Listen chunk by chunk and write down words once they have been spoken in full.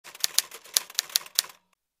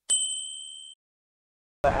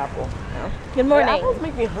The apple. Oh. Good morning. The apples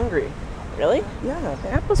make me hungry. Really? Yeah. The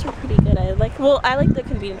apples were pretty good. I like the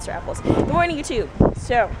convenience store apples. Good morning, YouTube.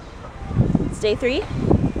 So, it's day 3.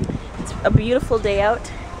 It's a beautiful day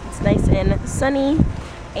out. It's nice and sunny.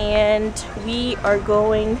 And we are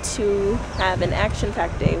going to have an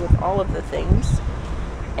action-packed day with all of the things.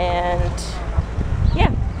 And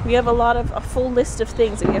yeah, we have a full list of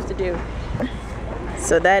things that we have to do.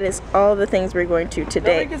 So that is all the things we're going to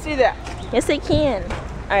today. Nobody can see that. Yes, they can.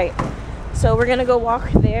 Alright, so we're gonna go walk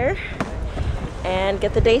there and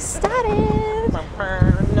get the day started.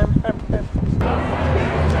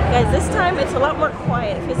 Guys, this time it's a lot more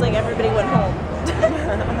quiet. It feels like everybody went home.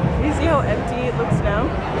 You see how empty it looks now?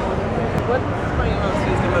 What's my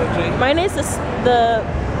most emoji? Mine is the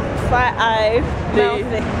flat eye mouth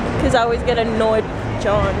thing, because I always get annoyed with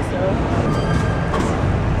John, so.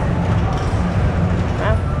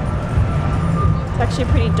 Wow. It's actually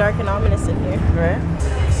pretty dark and ominous in here. Right?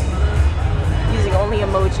 Using only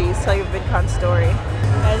emojis, tell your VidCon story.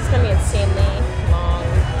 Guys, it's gonna be an insanely long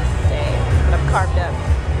day. But I've carved up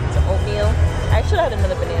some oatmeal. I should have had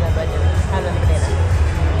another banana, but I didn't have another banana.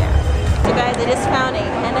 Yeah. So guys, I just found a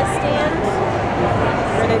henna stand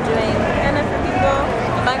where they're doing henna for people.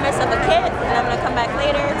 I'm buying myself a kit, and I'm gonna come back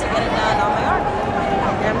later to get it done on my arm.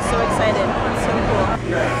 And I'm so excited. It's so cool.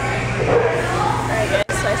 Alright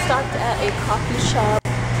guys, so I stopped at a coffee shop.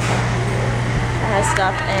 I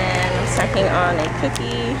stopped and I'm snacking on a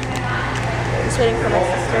cookie. Just waiting for my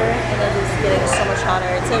sister, and it is getting so much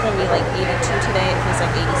hotter. It's going to be like 82 today. It feels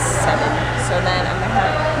like 87. So then I'm going to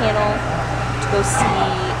have a panel to go see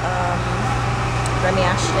Remy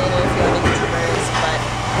Ashton and a few other YouTubers, but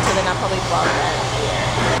until then I'll probably vlog that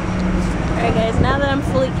later. Alright guys, now that I'm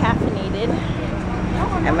fully caffeinated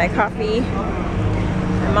and my coffee,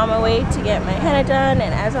 I'm on my way to get my henna done,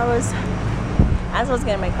 and as I was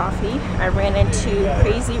getting my coffee, I ran into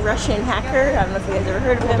Crazy Russian Hacker. I don't know if you guys ever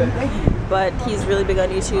heard of him, but he's really big on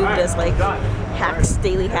YouTube, does like hacks,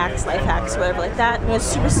 daily hacks, life hacks, whatever like that. It was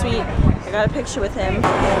super sweet. I got a picture with him.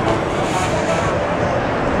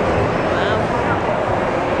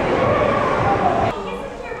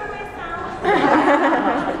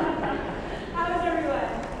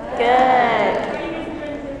 Good.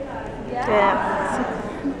 Yeah.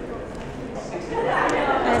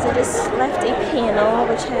 I just left a panel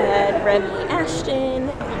which had Remy Ashton,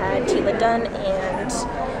 it had Tila Dunn, and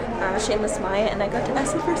Shameless Maya, and I got to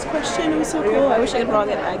ask the first question. It was so cool. I wish I could vlog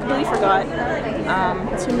it, but I completely forgot.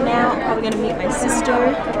 So now I'm probably going to meet my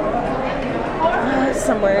sister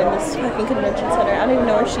somewhere in this fucking convention center. I don't even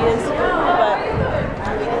know where she is, but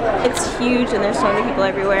it's huge and there's so many people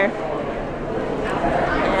everywhere.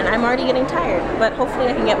 And I'm already getting tired, but hopefully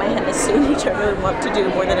I can get my henna soon, which I really want to do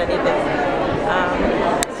more than anything.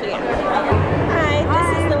 So yeah. Hi, this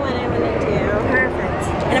is the one I want to do. Perfect.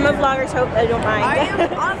 And I'm a vlogger, so I don't mind. Are you?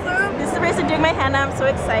 Awesome. This is the person doing my henna. I'm so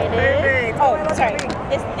excited. Perfect. Oh, sorry.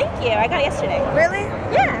 Thank you. I got it yesterday. Really?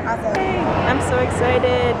 Yeah. Awesome. I'm so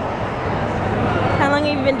excited. How long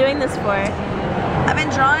have you been doing this for? I've been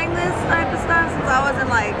drawing this type of stuff since I was in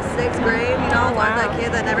like 6th grade. You know, I was that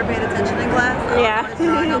kid that never paid attention in class. So yeah. I was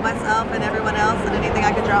drawing on myself and everyone else and anything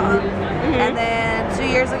I could draw on. And then 2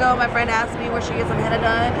 years ago, my friend asked me where she gets some henna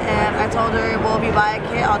done, and I told her, well, if you buy a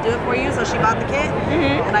kit, I'll do it for you. So she bought the kit,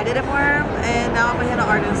 and I did it for her, and now I'm a henna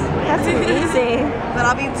artist. That's amazing. But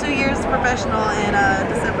I'll be 2 years professional in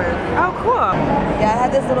December. Oh, cool. Yeah, I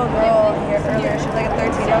had this little girl here earlier. She was like a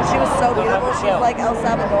 13-year-old. She was so beautiful. She was like El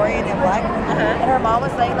Salvadorian and black. And her mom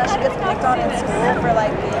was saying that she gets picked on in school for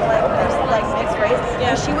like being like mixed race.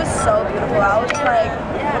 And she was so beautiful. I was just like,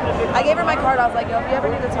 I gave her my card. I was like, yo, if you ever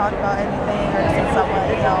need to talk about anything or to see someone,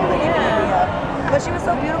 you know, like hit me up. But she was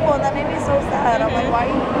so beautiful, and that made me so sad. I'm like, why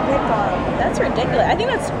are you picked on? That's ridiculous. I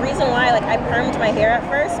think that's the reason why, like, I permed my hair at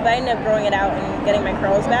first, but I ended up growing it out and getting my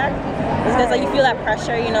curls back. It's because, like, you feel that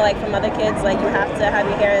pressure, you know, like, from other kids, like, you have to have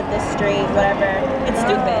your hair this straight, whatever. It's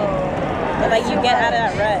stupid. But, like, you get out of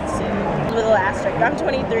that rut soon. With a little asterisk. I'm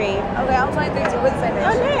 23. Okay, I'm 23 too. We're the same age.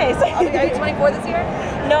 Oh, nice. Okay, are you 24 this year?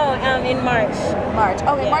 No, in March. March.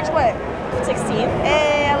 Okay, yeah. March what? 16th.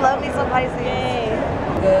 Hey, I love me some Pisces. Yay.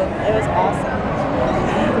 Good. It was awesome.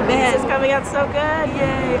 Man. This is coming out so good.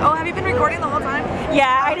 Yay. Oh, have you been recording the whole time?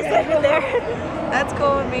 Yeah, I just left it there. That's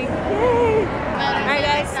cool with me. Yay. Alright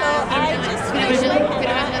guys, so I just finished my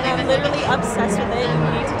henna. I'm literally obsessed with it. You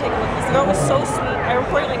need to take a look. This girl was so sweet. I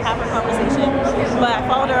recorded like half our conversation, but I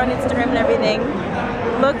followed her on Instagram and everything.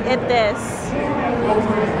 Look at this.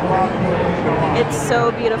 It's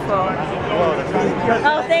so beautiful.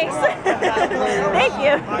 Oh, thanks. Thank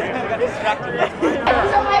you.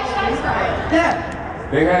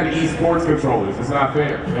 They had esports controllers. It's not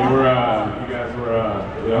fair. They were, you guys were,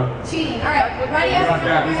 you know. Cheating. All right, ready?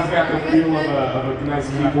 This has got the feel of a nice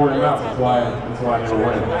keyboard mouse. That's why they were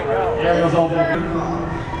winning. Ariel's all there. We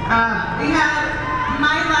have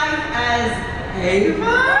My Life as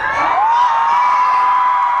Ava.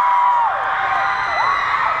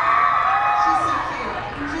 She's so cute.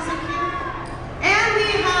 She's so cute. And we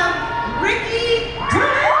have Ricky.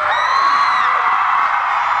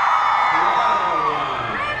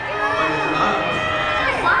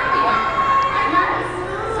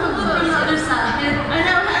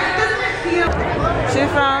 She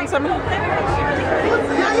found some. Yeah,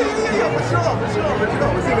 for sure. Let you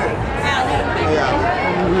know, what's in there? Yeah.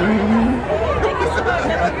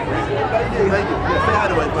 Thank you. Yeah, say hi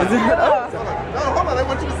to it. No, hold on. I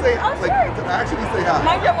want you to say, actually say hi.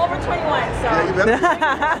 Mind you, I'm over 21, so. Yeah, you better.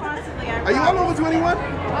 Are you all over 21?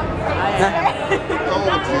 Oh,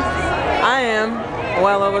 Jesus. I am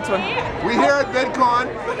well over 20. We here at Vidcon.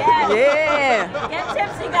 Yeah. Get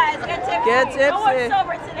tipsy, guys. Get tipsy. Get tipsy. No one's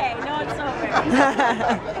sober today. No one's sober.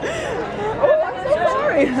 Oh, I'm so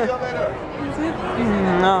sorry.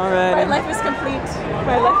 All right. My life is complete.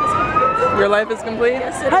 My life is complete. Your life is complete?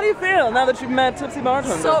 Yes, it How do you feel now that you've met Tipsy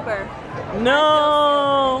Bartender? Sober.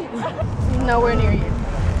 No. Nowhere near you.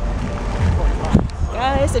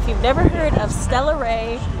 Guys, if you've never heard of Stella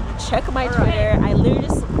Ray, check my Twitter. I literally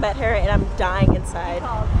just met her and I'm dying inside.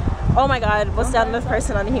 Oh my god, most down-to-earth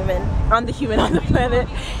person on the planet.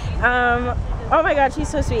 Oh my god, she's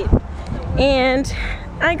so sweet. And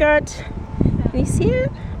I got, can you see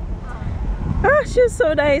it? Oh, she was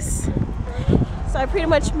so nice. So I pretty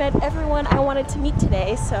much met everyone I wanted to meet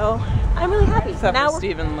today, so I'm really happy. Except now for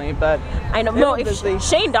Stephen Lee, but I know. No, if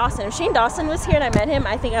Shane Dawson was here and I met him,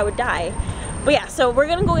 I think I would die. But yeah, so we're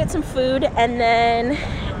gonna go get some food and then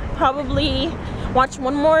probably watch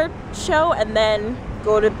one more show and then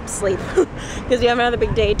go to sleep because we have another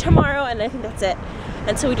big day tomorrow, and I think that's it.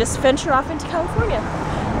 And so we just venture off into California.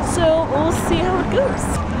 So we'll see how it goes.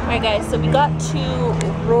 All right, guys. So we got to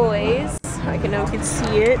Roy's. I don't know if you can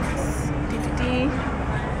see it.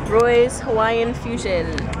 Roy's Hawaiian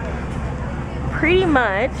Fusion. Pretty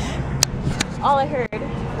much all I heard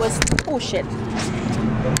was, oh shit.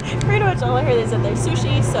 Pretty much all I heard is that there's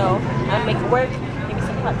sushi, so I'm making work. Maybe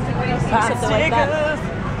some hot fingers, something like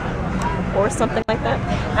that. Or something like that.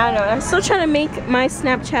 I don't know. I'm still trying to make my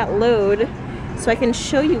Snapchat load so I can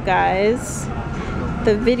show you guys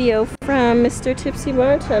the video from Mr. Tipsy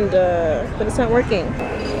Bartender, but it's not working.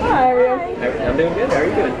 Hi, Ariel. I'm doing good. How are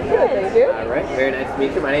you doing? Good, thank you. All right. Very nice to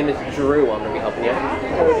meet you. My name is Drew. I'm going to be helping you.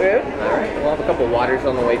 Hello, Drew. All right. We'll have a couple waters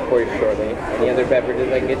on the way for you shortly. Any other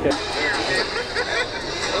beverages I can get you?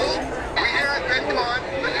 We here at Vidcon.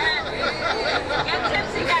 Get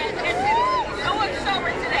tipsy, guys. Get tipsy. No one's sober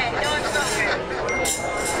today. No one's sober.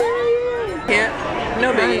 Can't. No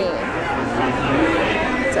biggie.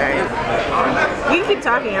 Sorry. You can keep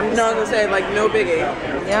talking. I'm just. No, I was gonna say like no biggie.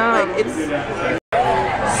 Yeah. Like it's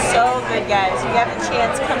So good, guys. If you have a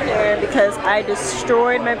chance, come here because I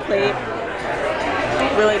destroyed my plate.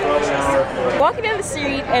 Really delicious. Walking down the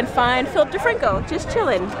street and find Philip DeFranco just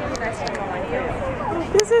chilling.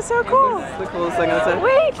 This is so cool. This is the coolest thing I've said.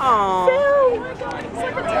 Wait, Aww. Phil.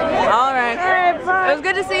 All right. All right, bye. It was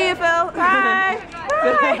good to see you, Phil. Bye.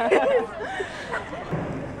 Bye.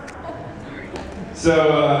 So,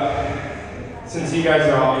 since you guys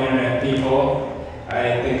are all internet people,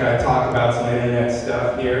 I think I'd talk about some internet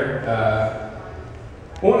stuff here.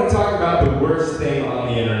 I want to talk about the worst thing on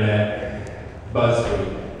the internet,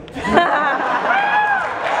 BuzzFeed. BuzzFeed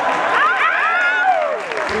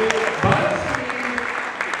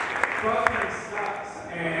fucking sucks,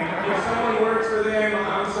 and if someone works for them,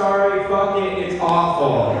 I'm sorry, fuck it, it's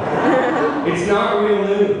awful. It's not real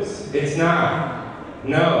news. It's not.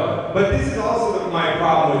 No. But this is also my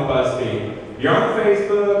problem with BuzzFeed. You're on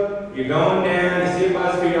Facebook, you're going down, you see a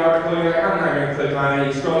BuzzFeed article, you're like, I'm not going to click on it.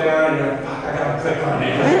 You scroll down and you're like, fuck, I got to click on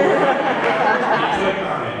it. You click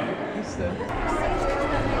on it.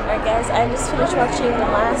 Alright guys, I just finished watching the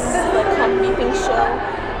last cop beeping show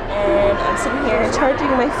and I'm sitting here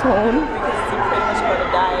charging my phone because it's pretty much going to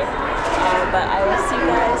die. But I will see you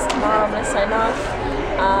guys tomorrow. I'm going to sign off.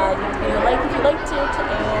 If you liked it,